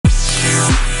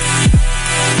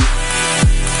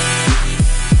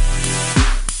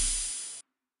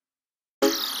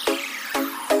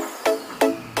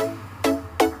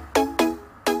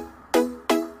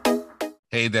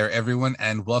Hey there, everyone,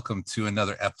 and welcome to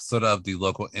another episode of the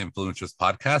Local Influencers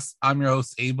Podcast. I'm your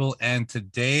host, Abel, and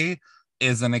today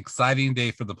is an exciting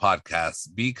day for the podcast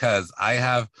because I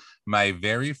have my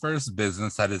very first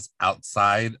business that is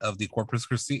outside of the Corpus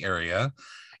Christi area,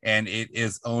 and it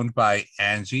is owned by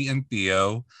Angie and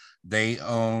Theo. They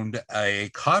owned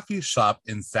a coffee shop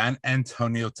in San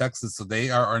Antonio, Texas, so they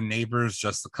are our neighbors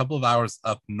just a couple of hours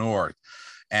up north,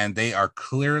 and they are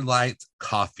Clear Light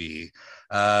Coffee.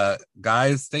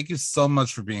 Guys, thank you so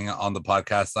much for being on the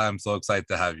podcast. I'm so excited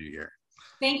to have you here.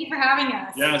 Thank you for having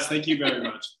us. Yes, thank you very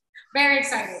much. Very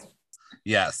excited.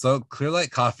 Yeah, so Clear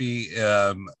Light Coffee,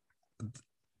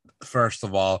 first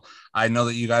of all, I know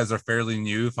that you guys are fairly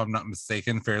new, if I'm not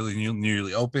mistaken, fairly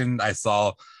newly opened. I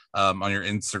saw on your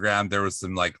Instagram, there was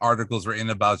some like articles written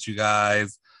about you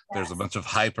guys. Yes. There's a bunch of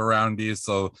hype around you.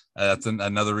 So that's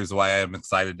another reason why I'm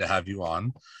excited to have you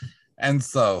on. And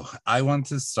so I want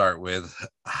to start with,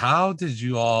 how did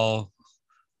you all,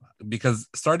 because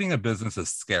starting a business is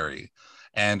scary.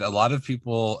 And a lot of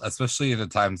people, especially in the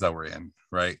times that we're in,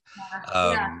 right?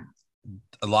 A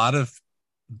lot of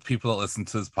people that listen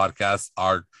to this podcast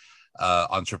are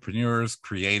entrepreneurs,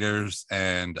 creators.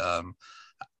 And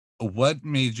what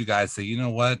made you guys say, you know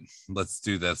what, let's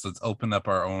do this. Let's open up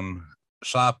our own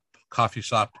coffee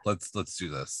shop. Let's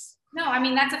do this. No, I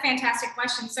mean, that's a fantastic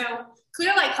question. So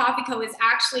Clear Light Coffee Co. is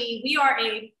actually, we are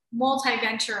a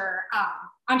multi-venture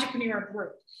entrepreneur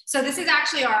group. So this is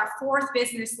actually our fourth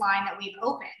business line that we've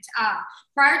opened.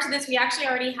 Prior to this, we actually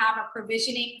already have a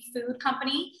provisioning food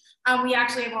company. We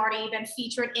actually have already been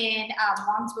featured in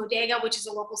Juan's Bodega, which is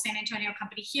a local San Antonio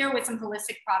company here with some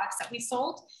holistic products that we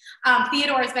sold.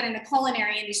 Theodore has been in the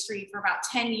culinary industry for about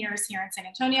 10 years here in San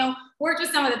Antonio. Worked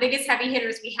with some of the biggest heavy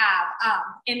hitters we have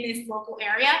in this local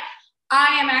area.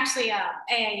 I am actually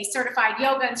a certified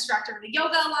yoga instructor with the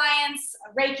Yoga Alliance,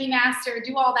 a Reiki master,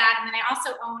 do all that. And then I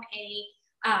also own a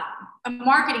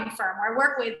marketing firm where I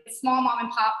work with small mom and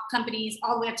pop companies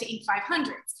all the way up to Inc.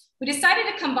 500s. We decided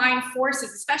to combine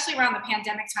forces, especially around the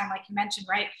pandemic time, like you mentioned,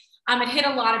 right? It hit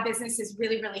a lot of businesses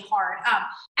really, really hard.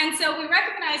 And so we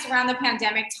recognized around the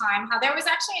pandemic time how there was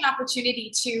actually an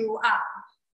opportunity to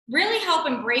really help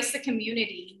embrace the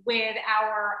community with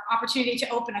our opportunity to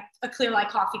open a Clear Light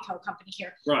Coffee Co. company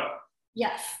here. Right.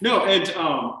 Yes. No, and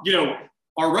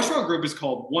our restaurant group is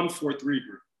called 143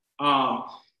 Group.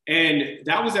 And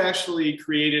that was actually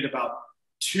created about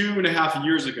 2.5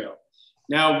 years ago.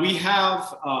 Now we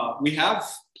have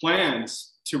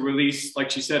plans to release,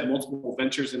 like she said, multiple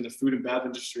ventures in the food and bev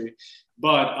industry,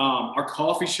 but our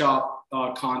coffee shop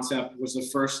concept was the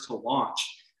first to launch.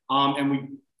 And we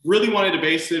really wanted to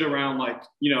base it around kind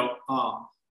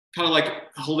of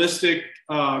like holistic,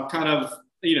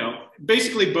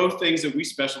 basically both things that we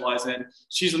specialize in.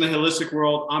 She's in the holistic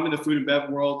world, I'm in the food and bev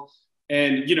world,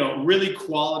 and, really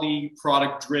quality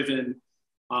product driven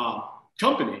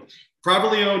company,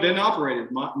 privately owned and operated,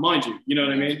 mind you, you know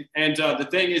what I mean? And the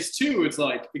thing is too, it's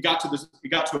like, it got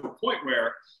to a point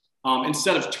where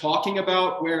instead of talking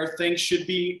about where things should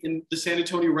be in the San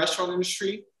Antonio restaurant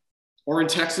industry or in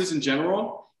Texas in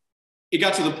general, it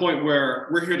got to the point where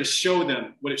we're here to show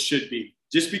them what it should be.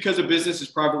 Just because a business is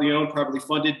privately owned, privately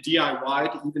funded,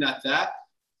 DIY, even at that,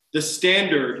 the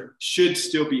standard should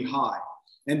still be high.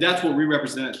 And that's what we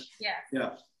represent. Yeah.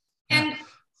 Yeah. And,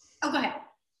 go ahead.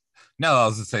 No, I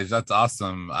was going to say, that's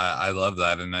awesome. I love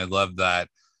that. And I love that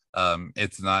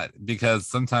it's not, because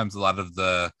sometimes a lot of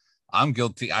I'm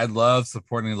guilty. I love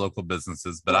supporting local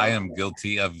businesses, but I am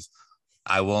guilty of,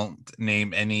 I won't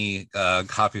name any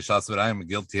coffee shops, but I am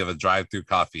guilty of a drive-through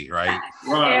coffee, right?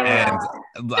 Right. And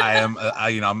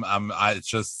it's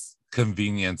just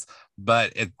convenience,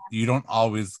 but you don't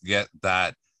always get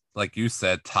that, like you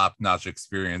said, top-notch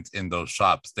experience in those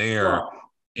shops. They are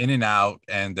in and out,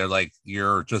 and they're like,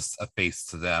 you're just a face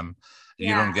to them.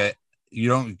 Yeah. You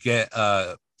don't get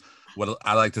what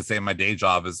I like to say in my day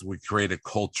job is we create a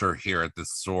culture here at this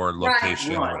store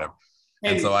location or whatever.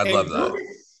 And so I love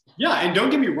that. Yeah, and don't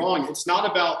get me wrong, it's not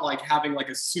about like having like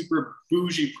a super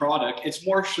bougie product. It's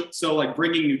more so like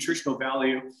bringing nutritional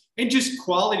value and just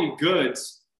quality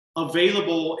goods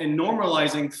available and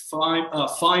normalizing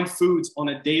fine foods on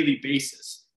a daily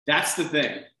basis. That's the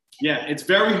thing. Yeah, it's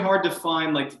very hard to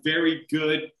find like very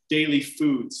good daily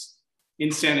foods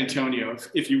in San Antonio,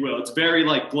 if you will. It's very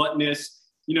like gluttonous,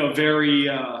 very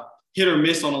hit or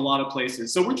miss on a lot of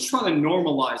places. So we're just trying to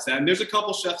normalize that. And there's a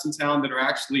couple chefs in town that are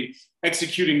actually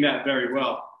executing that very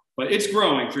well. but it's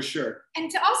growing for sure.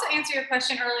 And to also answer your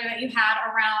question earlier that you had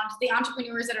around the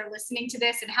entrepreneurs that are listening to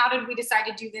this and how did we decide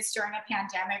to do this during a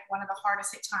pandemic, one of the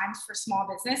hardest hit times for small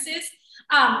businesses.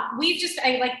 We've just,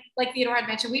 like Theodore had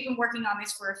mentioned, we've been working on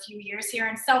this for a few years here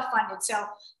and self-funded. So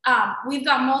we've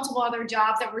got multiple other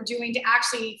jobs that we're doing to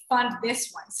actually fund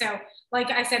this one. So like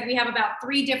I said, we have about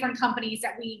 3 different companies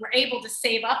that we were able to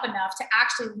save up enough to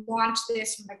actually launch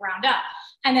this from the ground up.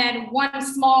 And then one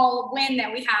small win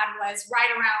that we had was right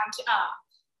around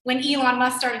when Elon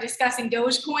Musk started discussing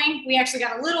Dogecoin. We actually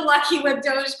got a little lucky with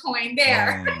Dogecoin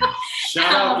there.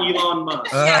 Shout out Elon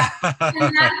Musk. Yeah,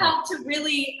 and that helped to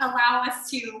really allow us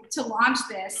to launch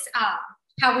this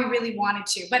how we really wanted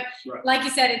to. But like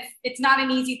you said, it's not an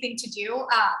easy thing to do,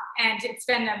 and it's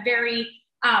been a very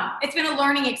it's been a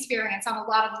learning experience on a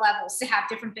lot of levels to have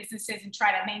different businesses and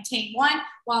try to maintain one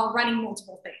while running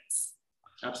multiple things.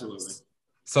 Absolutely.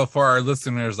 So for our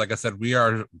listeners, like I said, we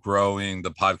are growing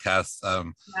the podcast.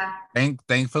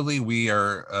 Thankfully, we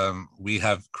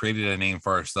have created a name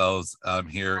for ourselves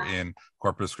here in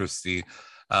Corpus Christi.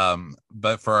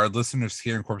 But for our listeners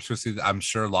here in Corpus Christi, I'm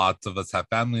sure lots of us have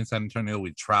family in San Antonio.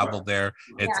 We travel there.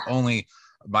 It's only,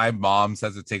 my mom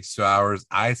says it takes 2 hours.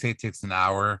 I say it takes an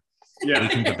hour. We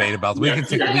can debate about we can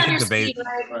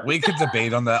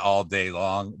debate on that all day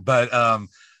long. But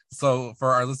so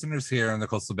for our listeners here in the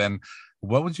Coastal Bend,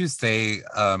 what would you say,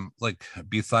 like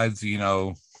besides,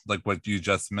 like what you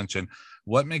just mentioned,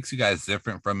 what makes you guys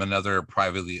different from another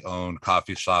privately owned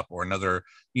coffee shop or another,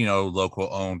 local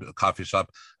owned coffee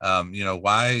shop?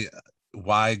 Why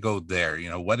go there?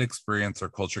 What experience or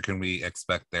culture can we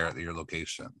expect there at your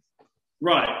location?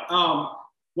 Right.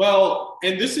 Well,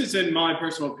 and this is in my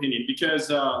personal opinion because,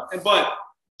 but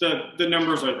the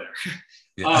numbers are there.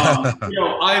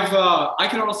 I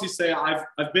can honestly say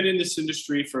I've been in this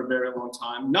industry for a very long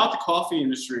time, not the coffee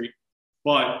industry,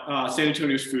 but San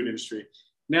Antonio's food industry.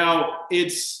 Now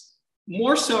it's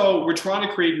more so we're trying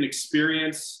to create an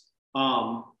experience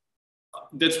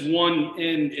that's one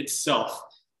in itself.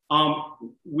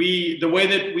 The way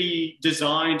that we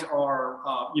designed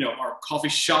our coffee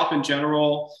shop in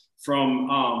general, from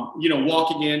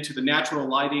walking in to the natural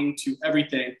lighting to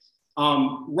everything.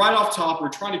 Right off top, we're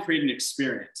trying to create an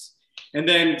experience. And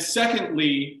then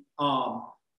secondly,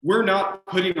 we're not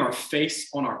putting our face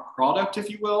on our product, if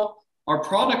you will. Our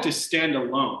product is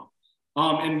standalone.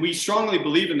 And we strongly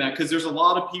believe in that because there's a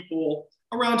lot of people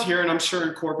around here, and I'm sure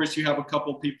in Corpus you have a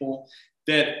couple of people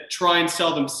that try and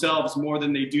sell themselves more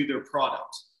than they do their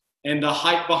product. And the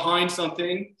hype behind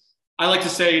something, I like to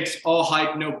say it's all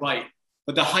hype, no bite.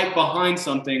 But the hype behind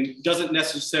something doesn't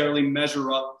necessarily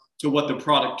measure up to what the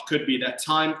product could be. That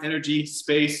time, energy,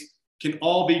 space can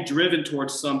all be driven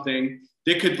towards something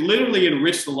that could literally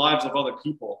enrich the lives of other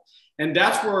people. And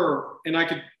that's where, and I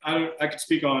could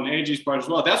speak on Angie's part as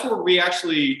well. That's where we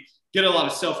actually get a lot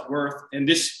of self-worth, and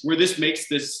where this makes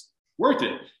this worth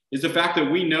it is the fact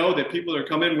that we know that people that are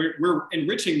coming, we're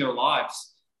enriching their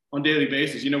lives on a daily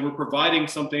basis. We're providing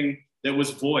something that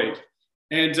was void.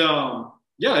 And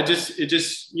it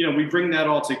just, we bring that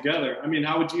all together. I mean,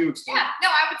 how would you explain? Yeah, no,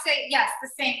 I would say, yes, the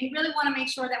same. We really want to make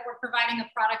sure that we're providing a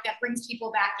product that brings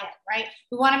people back in, right?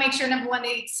 We want to make sure, number one,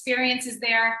 the experience is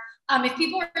there. If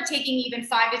people are taking even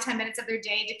 5 to 10 minutes of their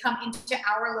day to come into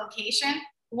our location,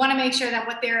 we want to make sure that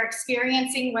what they're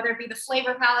experiencing, whether it be the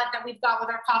flavor palette that we've got with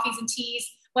our coffees and teas,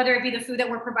 whether it be the food that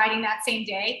we're providing that same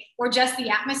day, or just the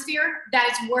atmosphere, that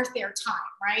it's worth their time,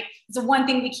 right? It's the one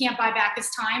thing we can't buy back is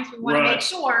time. So we want to make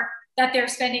sure that they're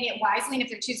spending it wisely. And if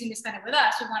they're choosing to spend it with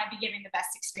us, we want to be giving the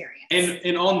best experience.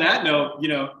 And on that note,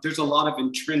 there's a lot of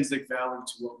intrinsic value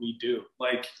to what we do.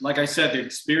 Like I said, the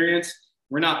experience,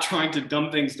 we're not trying to dumb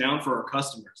things down for our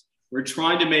customers. We're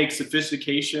trying to make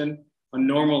sophistication a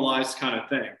normalized kind of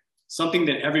thing, something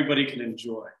that everybody can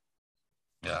enjoy.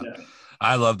 Yeah.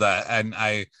 I love that. And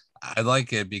I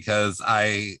like it because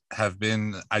I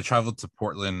traveled to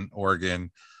Portland,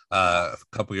 Oregon, a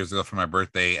couple years ago for my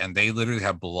birthday, and they literally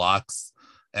have blocks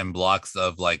and blocks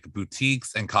of like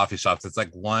boutiques and coffee shops. It's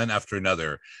like one after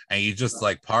another, and you just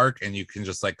like park and you can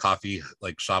just like coffee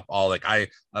like shop all like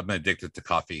I'm addicted to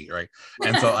coffee, right?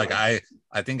 And so like I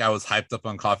think I was hyped up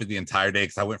on coffee the entire day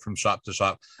because I went from shop to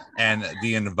shop, and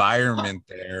the environment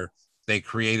there, they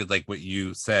created like what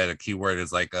you said, a key word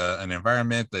is like an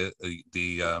environment. It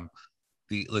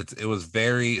was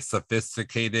very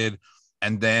sophisticated.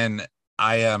 And then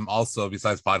I am also,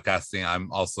 besides podcasting,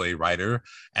 I'm also a writer.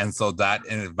 And so that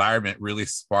environment really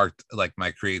sparked like my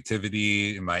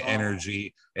creativity and my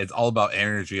energy. It's all about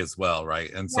energy as well,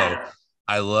 right? And so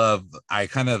I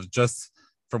kind of just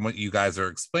from what you guys are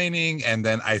explaining. And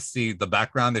then I see the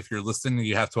background. If you're listening,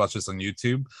 you have to watch this on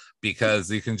YouTube, because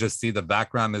you can just see the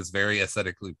background is very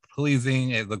aesthetically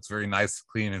pleasing. It looks very nice,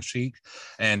 clean, and chic.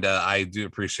 And I do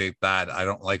appreciate that. I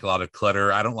don't like a lot of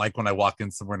clutter. I don't like when I walk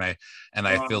in somewhere and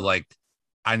I feel like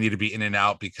I need to be in and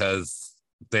out because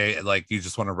you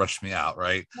just want to rush me out,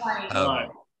 right? Right.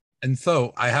 And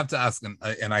so I have to ask,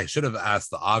 and I should have asked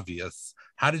the obvious,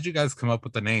 how did you guys come up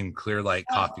with the name Clear Light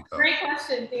Coffee Co? Great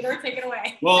question, Theodore. Take it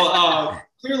away. Well,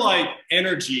 Clear Light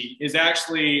Energy is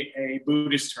actually a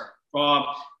Buddhist term.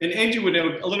 And Angie would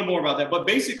know a little more about that. But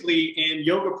basically, in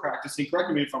yoga practicing, correct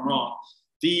me if I'm wrong,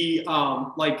 the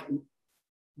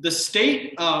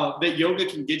state that yoga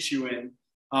can get you in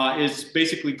is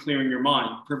basically clearing your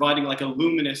mind, providing like a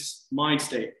luminous mind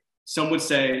state. Some would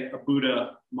say a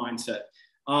Buddha mindset.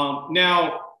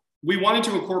 Now, we wanted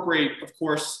to incorporate, of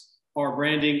course, our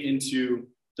branding into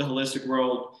the holistic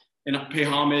world and pay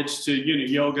homage to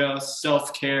yoga,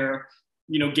 self-care,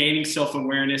 gaining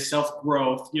self-awareness,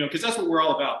 self-growth, because that's what we're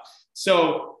all about.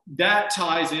 So that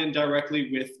ties in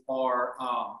directly with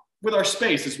our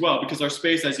space as well, because our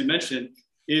space, as you mentioned,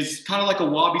 is kind of like a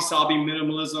wabi-sabi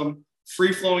minimalism,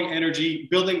 free-flowing energy,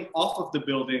 building off of the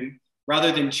building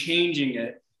rather than changing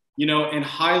it, and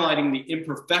highlighting the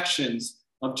imperfections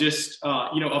of just,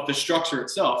 of the structure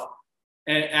itself.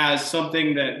 And as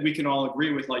something that we can all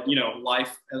agree with,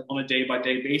 life on a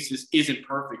day-by-day basis isn't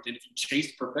perfect. And if you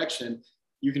chase perfection,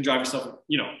 you can drive yourself,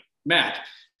 mad.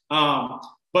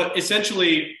 But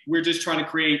essentially, we're just trying to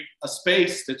create a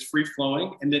space that's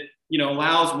free-flowing and that,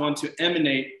 allows one to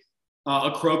emanate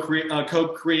a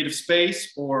co-creative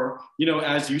space, or,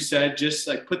 as you said, just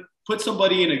like put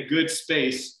somebody in a good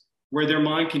space where their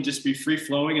mind can just be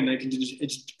free-flowing and they can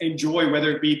just enjoy,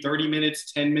 whether it be 30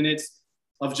 minutes, 10 minutes,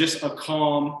 of just a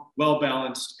calm,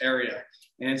 well-balanced area.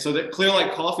 And so that Clear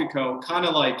Light Coffee Co. kind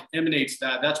of like emanates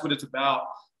that. That's what it's about.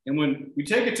 And when we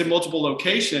take it to multiple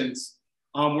locations,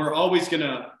 we're always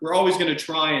gonna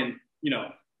try and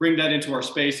bring that into our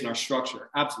space and our structure.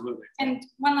 Absolutely. And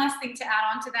one last thing to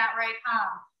add on to that, right?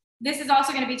 This is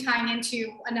also going to be tying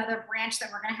into another branch that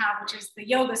we're going to have, which is the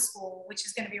yoga school, which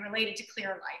is going to be related to Clear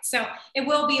Light. So it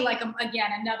will be like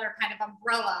again another kind of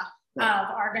umbrella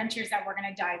of our ventures that we're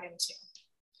going to dive into.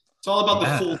 It's all about the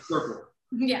full circle.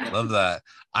 Yeah. I love that.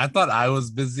 I thought I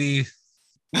was busy.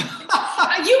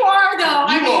 You are though.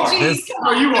 Geez,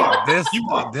 you are.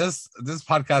 This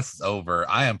podcast is over.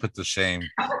 I am put to shame.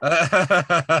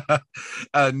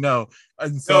 No.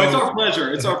 And so it's our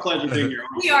pleasure. It's our pleasure being here.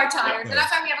 We are tired. So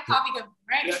that's why we have a coffee cup,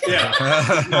 right?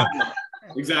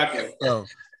 Yeah. Exactly. So,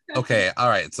 okay. All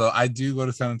right. So I do go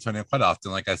to San Antonio quite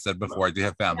often. Like I said before, I do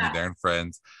have family there and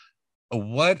friends.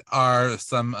 What are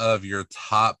some of your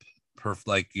top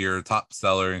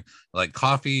selling like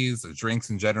coffees or drinks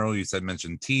in general? You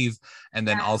mentioned teas, and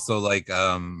then also like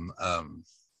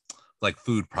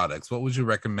food products. What would you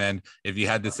recommend if you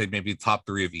had to say maybe top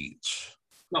 3 of each?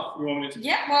 No, you want me to?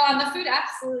 Yeah, well, on the food,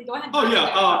 absolutely. Go ahead. Oh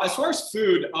yeah. As far as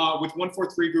food, with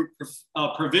 143 Group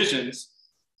provisions,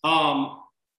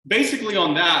 basically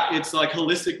on that, it's like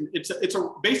holistic. It's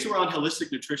based around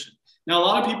holistic nutrition. Now, a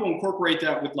lot of people incorporate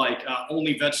that with like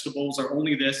only vegetables or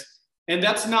only this. And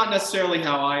that's not necessarily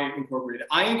how I incorporate it.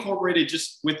 I incorporate it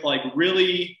just with like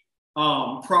really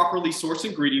properly sourced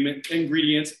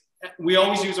ingredients. We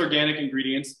always use organic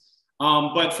ingredients.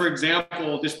 But for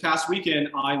example, this past weekend,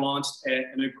 I launched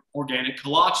an organic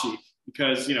kolache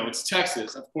because, it's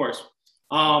Texas, of course.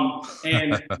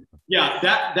 And yeah,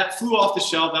 that flew off the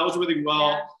shelf. That was really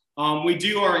well. We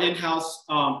do our in-house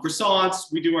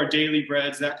croissants. We do our daily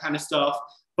breads, that kind of stuff.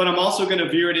 But I'm also going to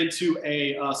veer it into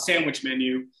a sandwich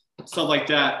menu, stuff like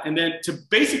that. And then to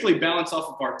basically balance off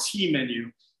of our tea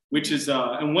menu, which is,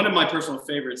 and one of my personal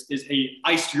favorites is a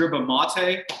iced yerba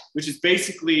mate, which is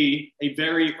basically a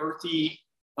very earthy,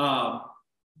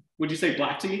 would you say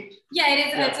black tea? Yeah, it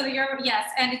is. Yeah. So the yerba, yes.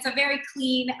 And it's a very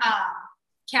clean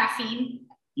caffeine.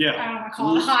 Yeah. I don't want to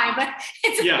call it high, but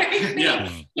it's a very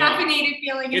clean, caffeinated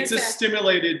feeling. It's a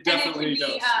stimulated, definitely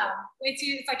does.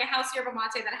 It's like a house yerba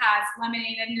mate that has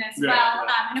lemonade in it as well.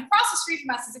 And across the street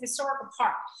from us is a historical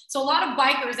park. So a lot of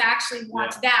bikers actually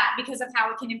want that because of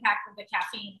how it can impact the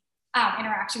caffeine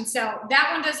interaction. So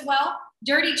that one does well.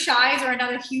 Dirty chais are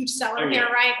another huge seller here,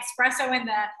 right? Espresso and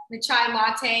the chai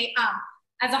latte.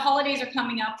 As the holidays are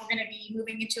coming up, we're going to be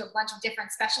moving into a bunch of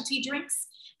different specialty drinks.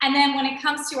 And then when it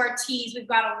comes to our teas, we've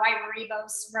got a white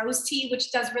rooibos rose tea,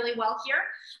 which does really well here.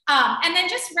 And then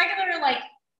just regular, like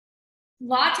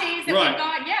lattes that we've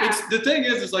got. Yeah. It's the thing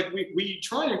is like we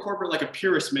try and incorporate like a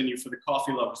purist menu for the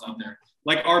coffee lovers out there.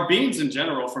 Like our beans in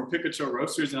general from Picacho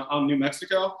Roasters in New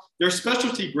Mexico, they're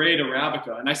specialty grade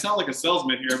Arabica. And I sound like a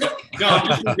salesman here, but no, I'm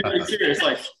just very serious.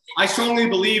 Like I strongly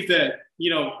believe that,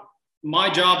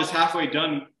 my job is halfway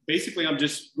done. Basically,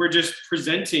 we're just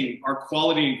presenting our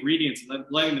quality ingredients and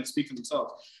letting them speak for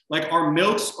themselves. Like our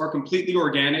milks are completely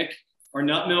organic, our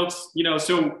nut milks,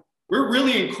 so we're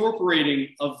really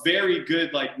incorporating a very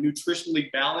good, like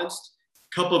nutritionally balanced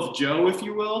cup of joe, if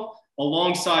you will,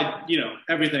 alongside,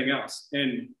 everything else.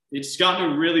 And it's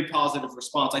gotten a really positive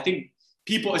response. I think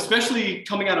people, especially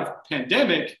coming out of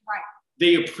pandemic,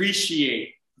 they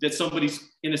appreciate that somebody's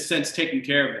in a sense taking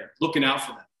care of them, looking out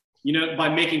for them, by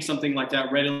making something like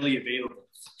that readily available.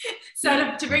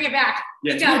 So to bring it back,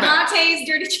 we've got lattes,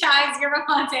 dirty chais, yerba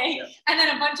latte, and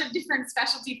then a bunch of different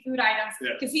specialty food items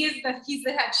because he's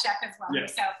the head chef as well. Yeah.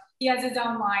 So he has his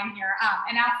own line here.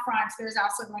 And out front, there's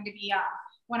also going to be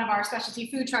one of our specialty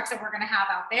food trucks that we're going to have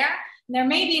out there. And there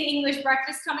may be an English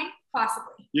breakfast coming,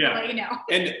 possibly. Yeah. I'll let you know.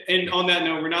 And on that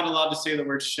note, we're not allowed to say the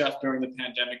word chef during the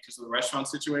pandemic because of the restaurant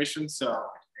situation. So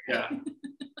yeah.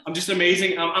 I'm just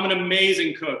amazing. I'm an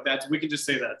amazing cook. We can just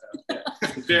say that though. Yeah.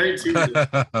 Very Tuesday.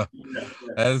 That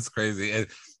is crazy. It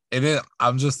is.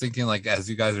 I'm just thinking, like, as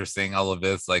you guys are saying all of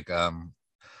this, like kind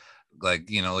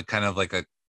of like a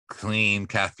clean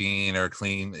caffeine or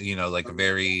clean, like a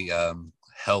very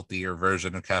healthier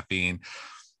version of caffeine.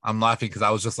 I'm laughing because I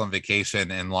was just on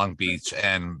vacation in Long Beach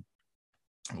and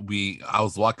I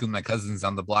was walking with my cousins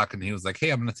down the block and he was like, hey,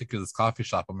 I'm gonna take you to this coffee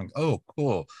shop. I'm like, oh,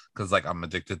 cool, because like I'm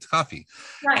addicted to coffee.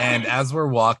 And as we're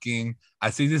walking, I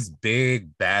see these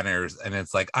big banners and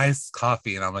it's like iced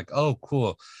coffee and I'm like, oh,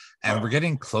 cool. And we're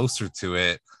getting closer to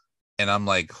it and I'm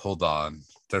like, hold on,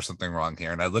 there's something wrong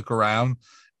here. And I look around,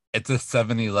 it's a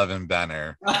 7-Eleven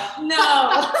banner.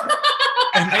 No.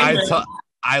 And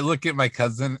I look at my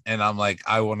cousin and I'm like,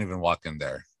 I won't even walk in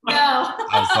there. No.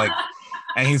 I was like,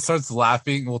 and he starts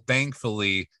laughing. Well,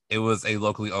 thankfully, it was a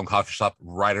locally owned coffee shop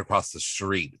right across the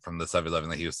street from the 7-Eleven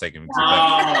that he was taking me to.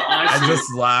 I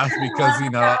just laughed because,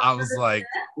 I was like,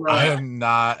 I am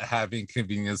not having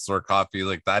convenience store coffee.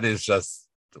 Like, that is just,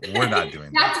 we're not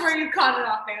doing That's that. where you caught it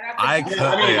off there.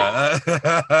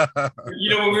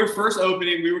 When we were first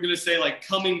opening, we were going to say, like,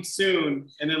 coming soon.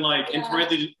 And then, like, in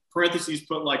parentheses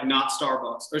put like not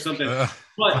Starbucks or something. But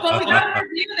we got a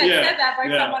review that said that by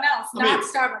someone else. Not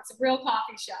Starbucks, a real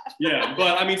coffee shop. Yeah,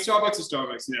 but I mean Starbucks is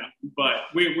Starbucks, yeah.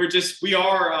 But we are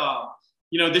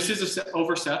this is an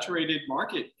oversaturated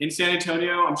market. In San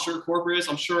Antonio, I'm sure Corpus,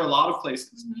 I'm sure a lot of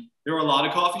places. Mm-hmm. There are a lot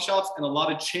of coffee shops and a lot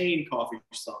of chain coffee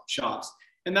shops.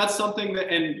 And that's something that,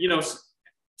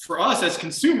 for us as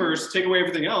consumers, take away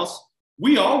everything else,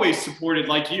 we always supported,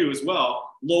 like you as well,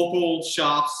 local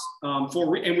shops and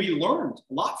we learned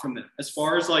a lot from them as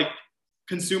far as like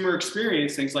consumer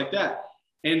experience, things like that.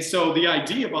 And so the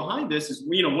idea behind this is,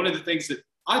 one of the things that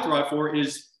I thrive for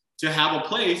is to have a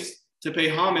place to pay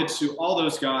homage to all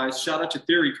those guys. Shout out to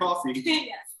Theory Coffee.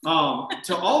 Yes.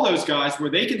 To all those guys where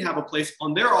they can have a place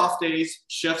on their off days,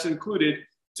 chefs included,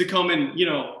 to come and,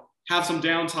 have some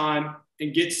downtime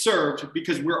and get served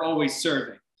because we're always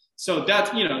serving. So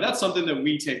that's something that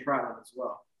we take pride in as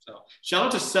well. So shout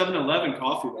out to 7-Eleven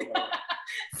coffee.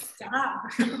 Stop.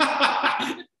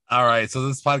 All right. So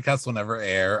this podcast will never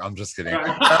air. I'm just kidding.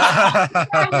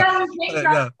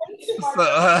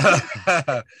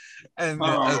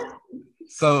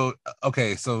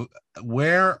 Okay. So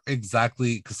where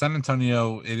exactly, because San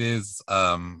Antonio, it is,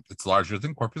 it's larger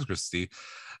than Corpus Christi.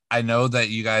 I know that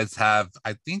you guys have,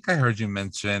 I think I heard you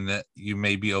mention that you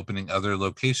may be opening other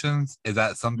locations. Is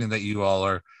that something that you all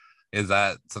are, is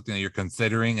that something that you're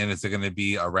considering? And is it going to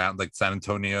be around like San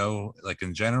Antonio, like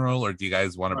in general, or do you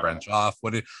guys want to branch off?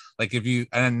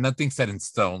 And nothing set in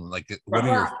stone, like what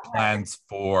are your plans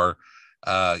for,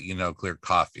 Clear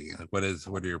Coffee? Like what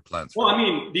are your plans? Well, I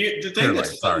mean, the thing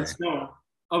that's set in stone.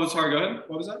 Oh, sorry, go ahead.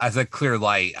 What was that? I said Clear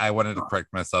Light. I wanted to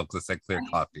correct myself because I said Clear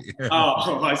Coffee.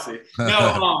 I see.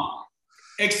 No,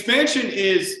 expansion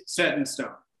is set in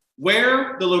stone.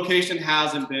 Where the location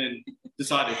hasn't been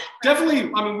decided.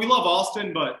 Definitely, I mean, we love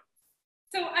Austin, but.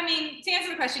 So, I mean, to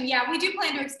answer the question, yeah, we do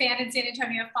plan to expand in San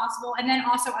Antonio if possible, and then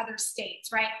also other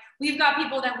states, right? We've got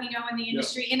people that we know in the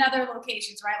industry in other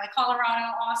locations, right? Like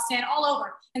Colorado, Austin, all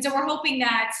over. And so we're hoping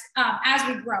that as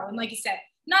we grow, and like you said,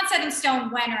 not set in stone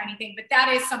when or anything, but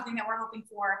that is something that we're hoping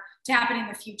for to happen in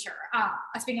the future.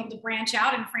 Us being able to branch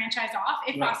out and franchise off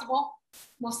if possible.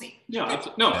 We'll see. Yeah,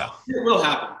 it will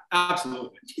happen.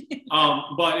 Absolutely.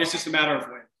 But it's just a matter of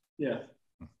when. Yeah.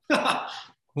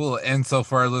 Cool. And so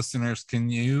for our listeners, can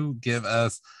you give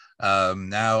us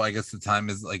Now I guess the time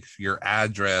is like your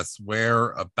address,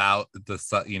 where about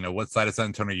what side of San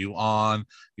Antonio are you on,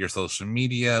 your social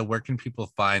media, where can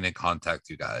people find and contact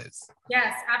you guys?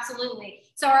 Yes, absolutely.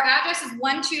 So our address is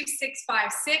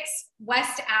 12656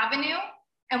 West Avenue,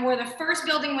 and we're the first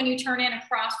building when you turn in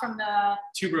across from the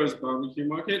Two Bros Barbecue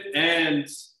Market and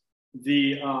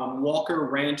the Walker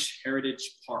Ranch Heritage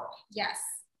Park. Yes.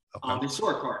 Okay.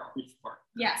 Historic park, beach park.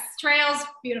 Yes, trails,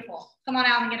 beautiful. Come on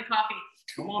out and get a coffee.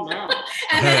 Come on down.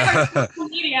 And then our social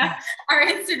media, our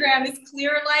Instagram is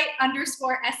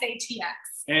clearlight_SATX.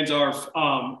 And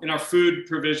our food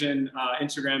provision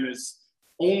Instagram is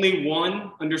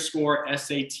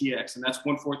only1_SATX, and that's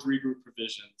 143 Group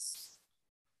Provisions.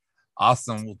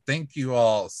 Awesome. Well, thank you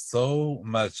all so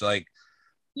much. Like,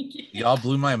 y'all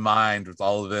blew my mind with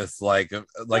all of this, like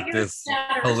this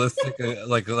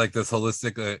holistic this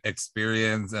holistic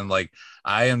experience. And like,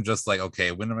 I am just like,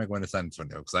 okay, when am I going to San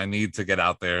Antonio? Because I need to get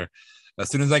out there. As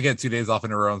soon as I get 2 days off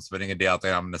in a row, I'm spending a day out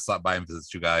there, I'm going to stop by and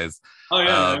visit you guys. Oh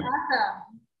yeah. Awesome.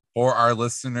 For our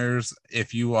listeners,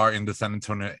 if you are in the San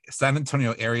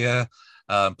Antonio area,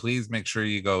 please make sure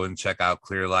you go and check out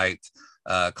Clearlight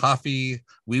Coffee.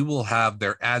 We will have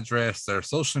their address, their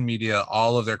social media,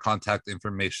 all of their contact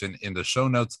information in the show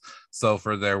notes. So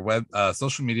for their web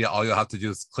social media, all you'll have to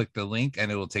do is click the link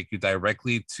and it will take you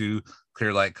directly to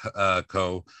Clearlight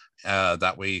Co.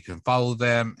 That way you can follow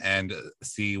them and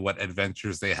see what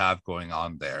adventures they have going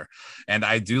on there. And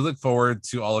I do look forward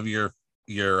to all of your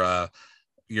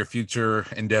future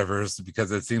endeavors,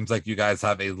 because it seems like you guys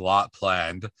have a lot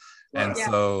planned. And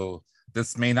so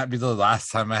this may not be the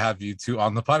last time I have you two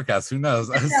on the podcast. Who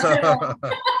knows? So,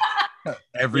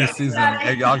 every season,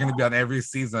 y'all going to be on every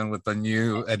season with a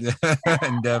new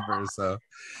endeavor. So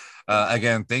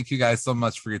again, thank you guys so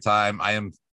much for your time. I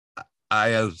am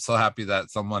so happy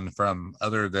that someone from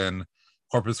other than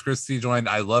Corpus Christi joined.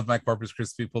 I love my Corpus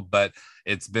Christi people, but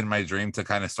it's been my dream to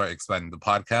kind of start expanding the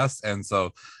podcast. And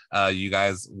so you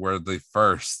guys were the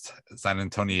first San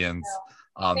Antonians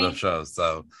on the show.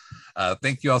 So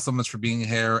thank you all so much for being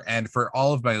here. And for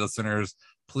all of my listeners,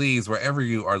 please, wherever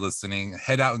you are listening,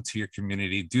 head out into your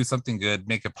community, do something good,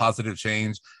 make a positive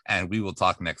change, and we will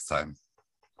talk next time.